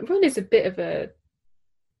 Ron is a bit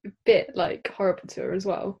like horrible to her as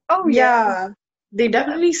well. Oh yeah. They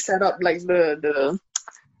definitely set up like the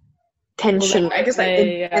tension, I guess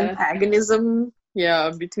like antagonism,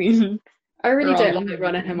 between I really don't like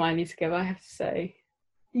Ron and Hermione together, I have to say.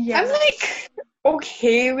 Yeah. I'm like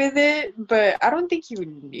okay with it, but I don't think you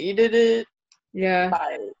needed it. Yeah.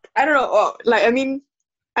 Like, I don't know. I mean,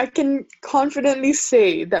 I can confidently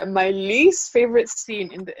say that my least favorite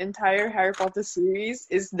scene in the entire Harry Potter series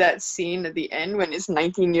is that scene at the end when it's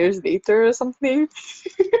 19 years later or something.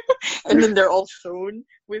 And then they're all shown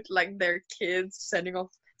with like their kids sending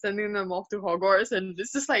them off to Hogwarts, and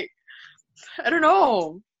it's just like, I don't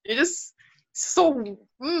know. It just so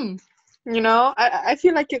you know, I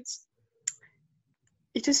feel like it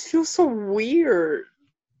just feels so weird.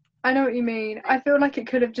 I know what you mean. I feel like it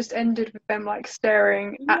could have just ended with them like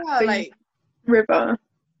staring at the river.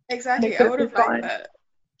 Exactly, I would have liked that.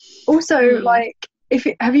 Also,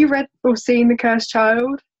 have you read or seen The Cursed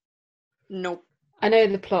Child? Nope. I know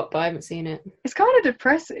the plot, but I haven't seen it. It's kind of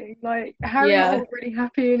depressing. Like Harry's not really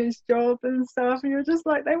happy in his job and stuff, and you're just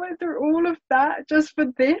like, they went through all of that just for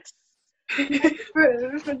this, for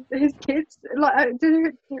his kids. Like,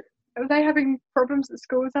 are they having problems at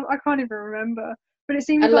school or something? I can't even remember. But it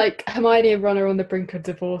seems like Hermione and Ron are on the brink of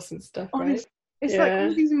divorce and stuff, right? It's like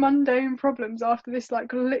all these mundane problems after this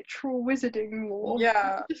like literal wizarding war.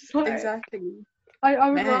 Yeah, like, exactly. I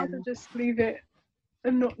would rather just leave it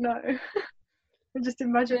and not know. And just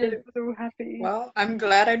imagine that it was all happy. Well, I'm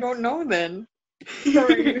glad I don't know then.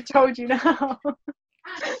 Sorry, we've told you now.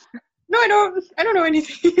 No, I don't know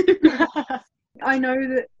anything. I know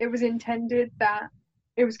that it was intended that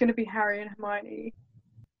it was going to be Harry and Hermione.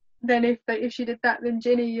 Then if she did that, then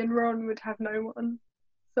Ginny and Ron would have no one.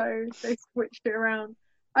 So they switched it around.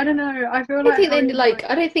 I don't know. I feel like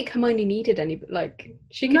I don't think Hermione needed any. Like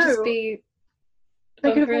she could just be.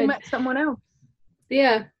 They could have all met someone else.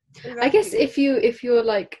 Yeah. Exactly. I guess if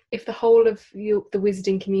the whole of the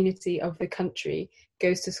wizarding community of the country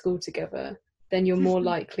goes to school together, then you're more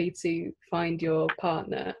likely to find your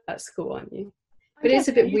partner at school, aren't you? But it's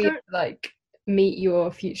a bit weird. Like meet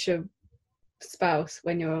your future spouse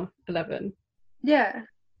when you're 11. Yeah.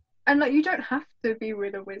 And like you don't have to be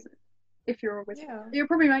with a wizard if you're a wizard. Yeah. It'll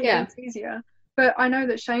probably make Yeah. things easier. But I know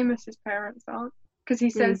that Seamus's parents aren't, because he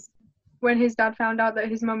says when his dad found out that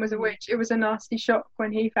his mum was a witch, it was a nasty shock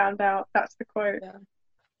when he found out. That's the quote.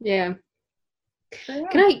 Yeah. So, yeah.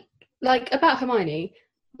 Can I, like, about Hermione,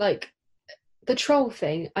 like, the troll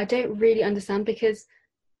thing, I don't really understand, because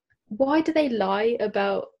why do they lie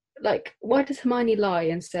about, like, why does Hermione lie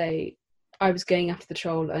and say, I was going after the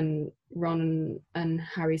troll and Ron and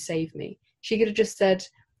Harry saved me? She could have just said,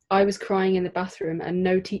 I was crying in the bathroom and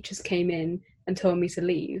no teachers came in and told me to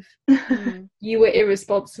leave. You were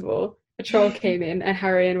irresponsible. A troll came in and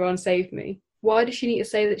Harry and Ron saved me. Why does she need to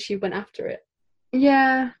say that she went after it?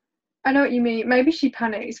 Yeah, I know what you mean. Maybe she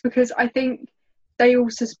panics because I think they all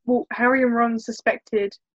Harry and Ron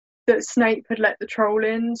suspected that Snape had let the troll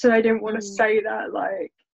in, so they didn't want to say that,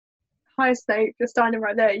 like, hi Snape, you're standing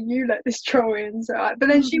right there, you let this troll in. So but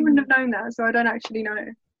then she wouldn't have known that, so I don't actually know.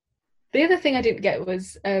 The other thing I didn't get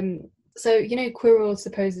was, so, you know, Quirrell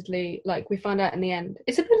supposedly, like, we find out in the end,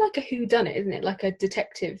 it's a bit like a whodunit, isn't it? Like a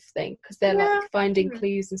detective thing, because they're, like, finding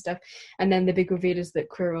clues and stuff, and then the big reveal is that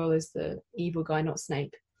Quirrell is the evil guy, not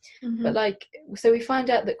Snape. But, like, so we find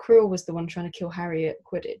out that Quirrell was the one trying to kill Harry at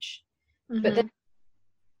Quidditch. But then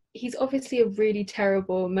he's obviously a really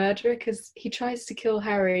terrible murderer, because he tries to kill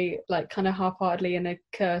Harry, like, kind of half-heartedly in a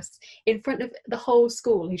curse in front of the whole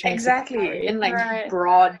school. He tries to kill Harry. In, like,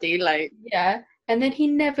 broad daylight. Yeah, and then he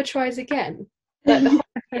never tries again. Like, the whole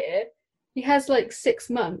year, he has, like, 6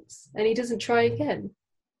 months, and he doesn't try again.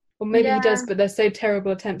 Or maybe he does, but they're so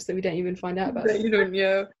terrible attempts that we don't even find out about That them. you don't,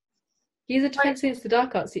 yeah. He's a Defense Against the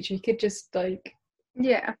Dark Arts teacher. He could just, like...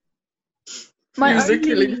 Yeah. Use the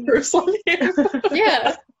killing curse on him.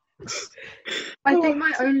 Yeah. I think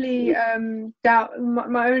my only doubt,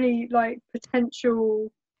 my only, like,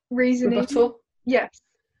 potential reasoning... Rebuttal? Yes.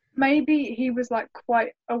 Maybe he was, like,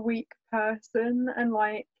 quite a weak person, and,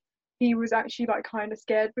 like, he was actually, like, kind of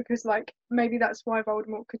scared, because, like, maybe that's why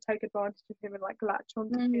Voldemort could take advantage of him and, like, latch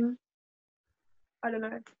onto him. I don't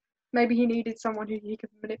know. Maybe he needed someone who he could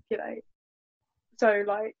manipulate. So,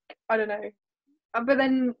 like, I don't know. But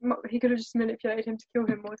then he could have just manipulated him to kill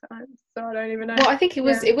him more times. So I don't even know. Well, I think it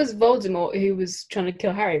was Voldemort who was trying to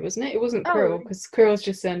kill Harry, wasn't it? It wasn't Quirrell, because Quirrell's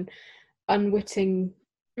just an unwitting,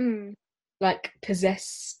 like,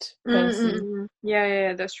 possessed person.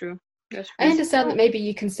 Yeah, that's true. I understand that maybe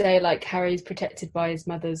you can say, like, Harry's protected by his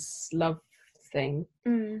mother's love thing.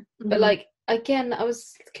 But, like, again, I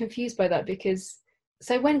was confused by that, because...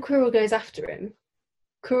 So when Quirrell goes after him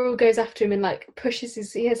and, like,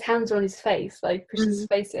 he has hands on his face, like, pushes his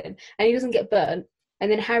face in, and he doesn't get burnt.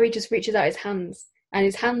 And then Harry just reaches out his hands, and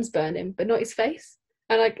his hands burn him, but not his face.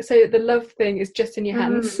 And, like, so the love thing is just in your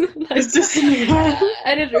hands. Like, it's just in your hands.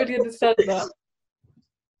 I didn't really understand that.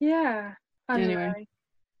 Yeah. Anyway.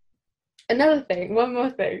 Another thing, one more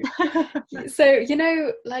thing. So, you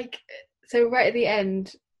know, like, so right at the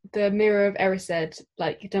end, the Mirror of Erised,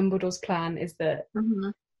 like, Dumbledore's plan is that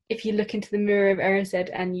if you look into the Mirror of Erised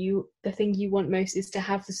and the thing you want most is to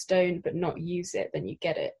have the stone but not use it, then you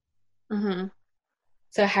get it.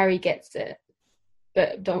 So Harry gets it,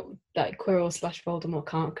 but Quirrell / Voldemort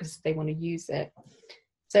can't, because they want to use it.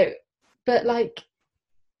 So, but, like,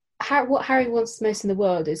 what Harry wants most in the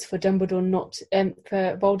world is for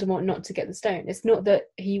for Voldemort not to get the stone. It's not that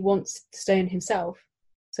he wants the stone himself.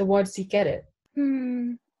 So why does he get it?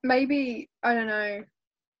 Maybe, I don't know.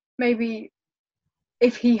 Maybe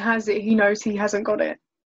if he has it, he knows he hasn't got it.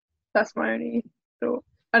 That's my only thought.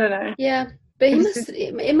 I don't know. Yeah, but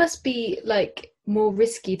it must be, like, more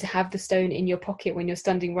risky to have the stone in your pocket when you're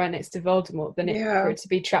standing right next to Voldemort than for it to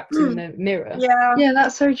be trapped in the mirror. Yeah,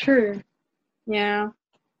 that's so true. Yeah.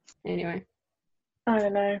 Anyway. I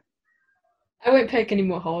don't know. I won't poke any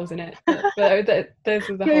more holes in it. But those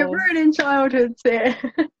are the holes. You're ruining childhoods here.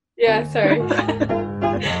 Yeah, sorry.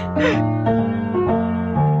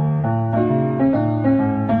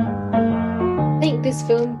 I think this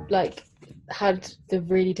film, like, had the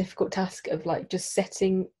really difficult task of, like, just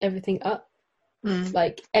setting everything up.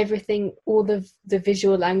 Like, everything, all the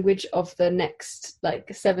visual language of the next,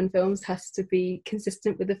 like, 7 films has to be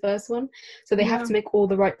consistent with the first one. So they have to make all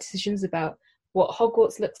the right decisions about what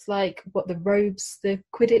Hogwarts looks like, what the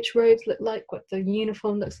Quidditch robes look like, what the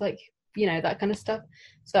uniform looks like, you know, that kind of stuff.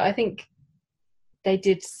 So I think they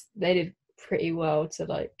did pretty well to,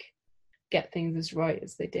 like, get things as right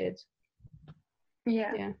as they did.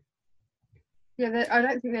 Yeah, I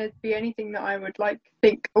don't think there'd be anything that I would, like,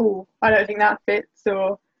 think, oh, I don't think that fits,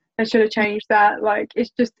 or I should have changed that. Like, it's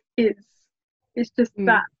just that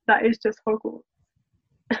is just Hogwarts.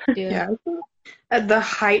 Yeah. At the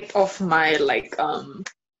height of my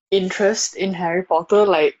interest in Harry Potter,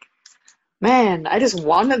 like, man, I just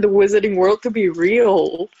wanted the wizarding world to be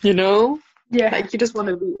real, you know? Yeah. Like, you just want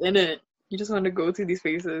to be in it. You just want to go through these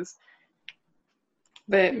places.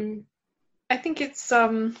 But I think it's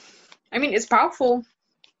it's powerful.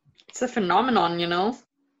 It's a phenomenon, you know?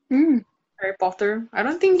 Harry Potter. I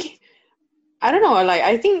don't know, like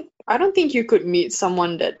I don't think you could meet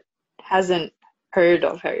someone that hasn't heard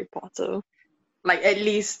of Harry Potter. Like at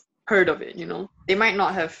least heard of it, you know? They might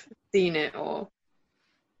not have seen it or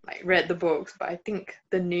like read the books, but I think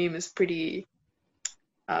the name is pretty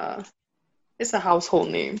it's a household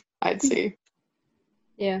name, I'd say.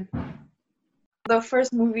 Yeah. The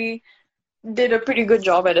first movie did a pretty good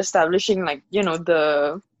job at establishing like, you know,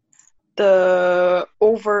 the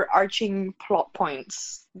overarching plot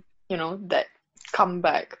points, you know, that come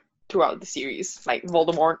back throughout the series, like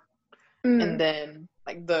Voldemort, and then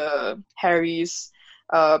like the Harry's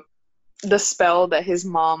the spell that his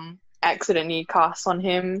mom accidentally casts on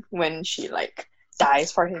him when she like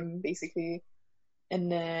dies for him, basically.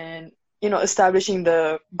 And then, you know, establishing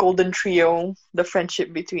the golden trio, the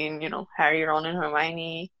friendship between, you know, Harry, Ron, and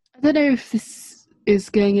Hermione. I don't know if this is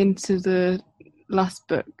going into the last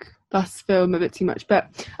film a bit too much,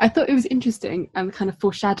 but I thought it was interesting and kind of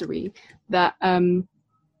foreshadowy that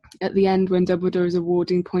at the end when Dumbledore is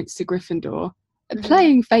awarding points to Gryffindor,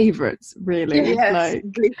 playing favourites, really. Yes, like,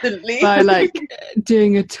 blatantly. by like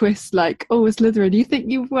doing a twist like, oh, Slytherin, you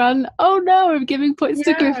think you've won? Oh no, I'm giving points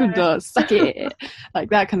to Gryffindor. Suck it. Like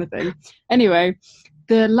that kind of thing. Anyway,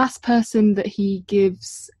 the last person that he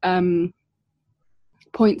gives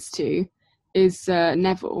points to is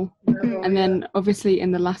Neville. And then obviously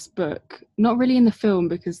in the last book, not really in the film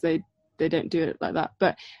because they don't do it like that,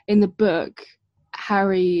 but in the book,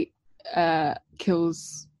 Harry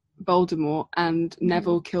kills Voldemort and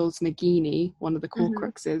Neville kills Nagini, one of the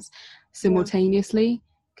Horcruxes, simultaneously,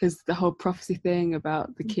 because the whole prophecy thing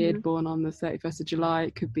about the kid born on the 31st of July,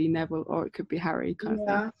 it could be Neville or it could be Harry kind of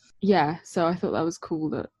thing. Yeah, so I thought that was cool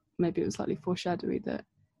that maybe it was slightly foreshadowy that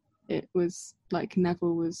it was like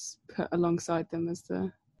Neville was put alongside them as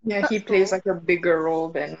the... Yeah, he plays like a bigger role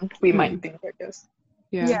than we might think, I guess.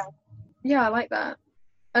 Yeah, I like that.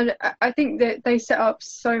 And I think that they set up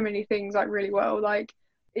so many things like really well. Like,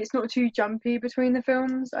 it's not too jumpy between the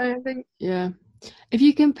films, I don't think. Yeah. If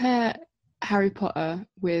you compare Harry Potter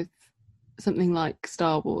with something like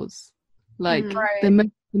Star Wars, like the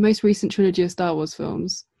most recent trilogy of Star Wars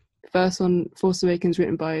films, the first one, Force Awakens,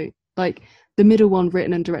 written by, like, the middle one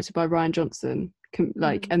written and directed by Rian Johnson,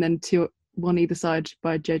 and then one either side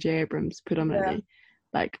by J.J. Abrams, predominantly.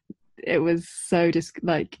 Like, it was so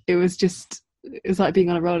it was like being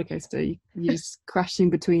on a roller coaster. You just crashing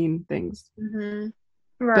between things.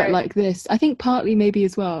 Right. But like this, I think partly maybe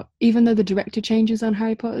as well, even though the director changes on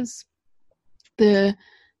Harry Potter's, this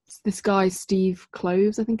guy, Steve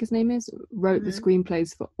Kloves, I think his name is, wrote the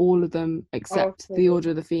screenplays for all of them except The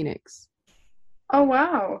Order of the Phoenix. Oh,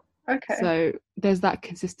 wow. Okay. So there's that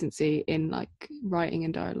consistency in like writing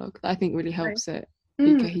and dialogue that I think really helps it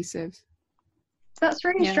be cohesive. That's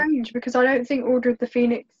really strange because I don't think Order of the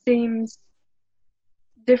Phoenix seems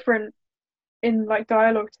different in like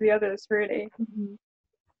dialogue to the others, really.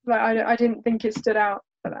 Like I didn't think it stood out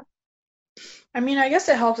for that. I mean, I guess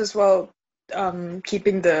it helps as well.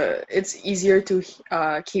 It's easier to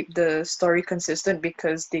keep the story consistent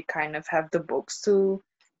because they kind of have the books to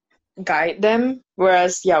guide them.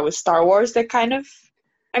 Whereas, with Star Wars, they kind of,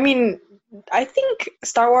 I mean, I think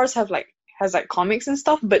Star Wars has comics and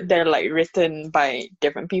stuff, but they're like written by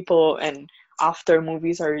different people and after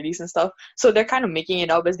movies are released and stuff. So they're kind of making it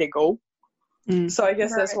up as they go. So I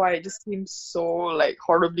guess that's why it just seems so like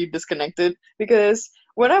horribly disconnected. Because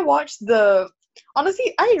when I watched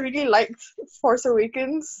honestly, I really liked Force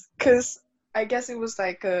Awakens because I guess it was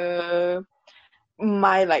like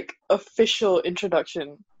my like official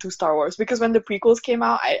introduction to Star Wars. Because when the prequels came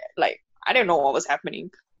out, I didn't know what was happening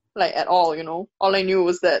like at all. You know, all I knew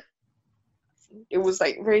was that it was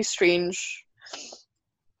like very strange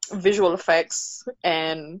visual effects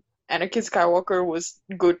and Anakin Skywalker was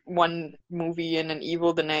good one movie and then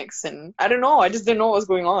evil the next, and I don't know, I just didn't know what was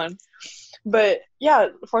going on. But yeah,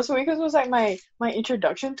 Force Awakens was like my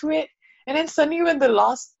introduction to it, and then suddenly when The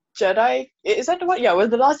Last Jedi, is that the one? Yeah, when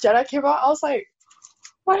The Last Jedi came out, I was like,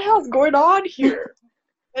 what the hell is going on here?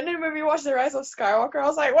 And then when we watched The Rise of Skywalker, I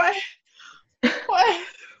was like, what am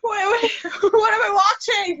I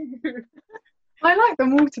watching? I like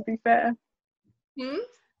them all, to be fair.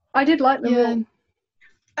 I did like them all.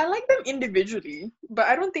 I like them individually, but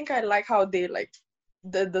I don't think I like how they like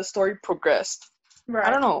the story progressed. Right. I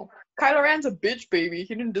don't know, Kylo Ren's a bitch baby.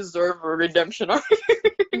 He didn't deserve a redemption arc.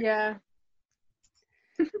 Yeah.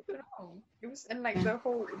 It was, and like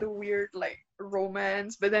the weird like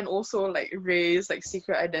romance, but then also like Rey's like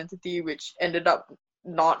secret identity, which ended up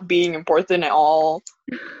not being important at all.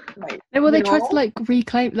 Like, Well, they tried to like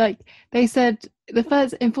reclaim, like they said the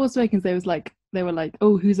first in Force Awakens, they were like,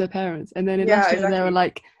 oh, who's her parents? And then in Last Jedi, they were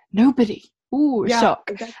like, nobody. Ooh, shock.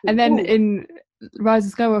 Exactly. And then in Rise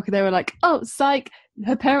of Skywalker, they were like, oh, psych,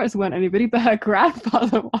 her parents weren't anybody, but her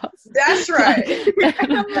grandfather was. That's right.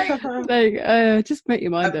 I'm like, just make your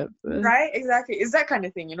mind up. Right, exactly. It's that kind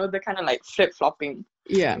of thing, the kind of like flip-flopping.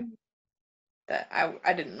 Yeah. That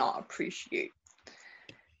I did not appreciate.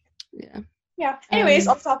 Yeah. Yeah. Anyways,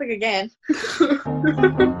 off topic again.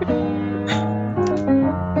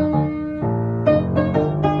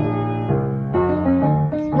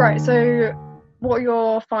 Right, so what are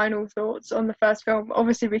your final thoughts on the first film?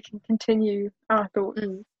 Obviously, we can continue our thoughts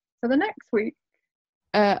for the next week.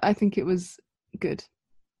 I think it was good.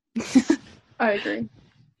 I agree.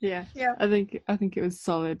 Yeah. I think it was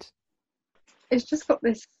solid. It's just got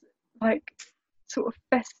this like sort of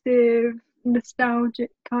festive, nostalgic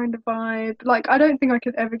kind of vibe. Like, I don't think I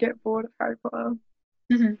could ever get bored of Harry Potter.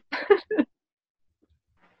 Mm-hmm.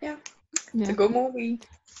 Yeah. It's a good movie.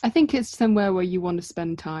 I think it's somewhere where you want to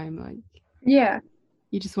spend time. Like, yeah,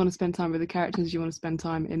 you just want to spend time with the characters. You want to spend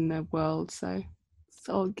time in the world. So it's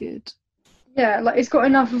all good. Yeah, like it's got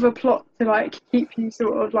enough of a plot to like keep you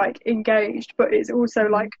sort of like engaged, but it's also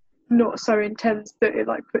like not so intense that it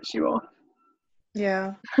like puts you off.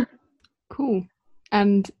 Yeah. Cool.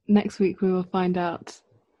 And next week we will find out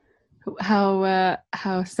how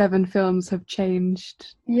 7 films have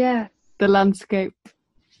changed. Yeah. The landscape.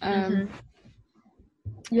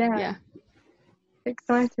 Yeah.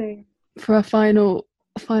 Exciting. For our final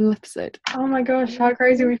episode. Oh my gosh, how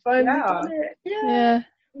crazy we finally done it. Yeah.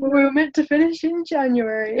 Well, we were meant to finish in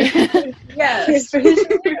January. Yes. Finished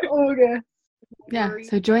in August. Yeah,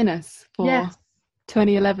 so join us for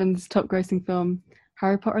 2011's top grossing film,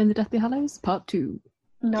 Harry Potter and the Deathly Hallows, Part 2.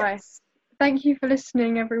 Nice. Yes. Thank you for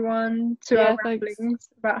listening, everyone, to our ramblings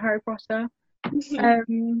about Harry Potter.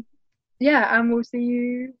 And we'll see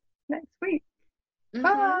you next week. Mm-hmm.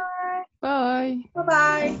 Bye. Bye.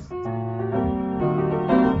 Bye-bye.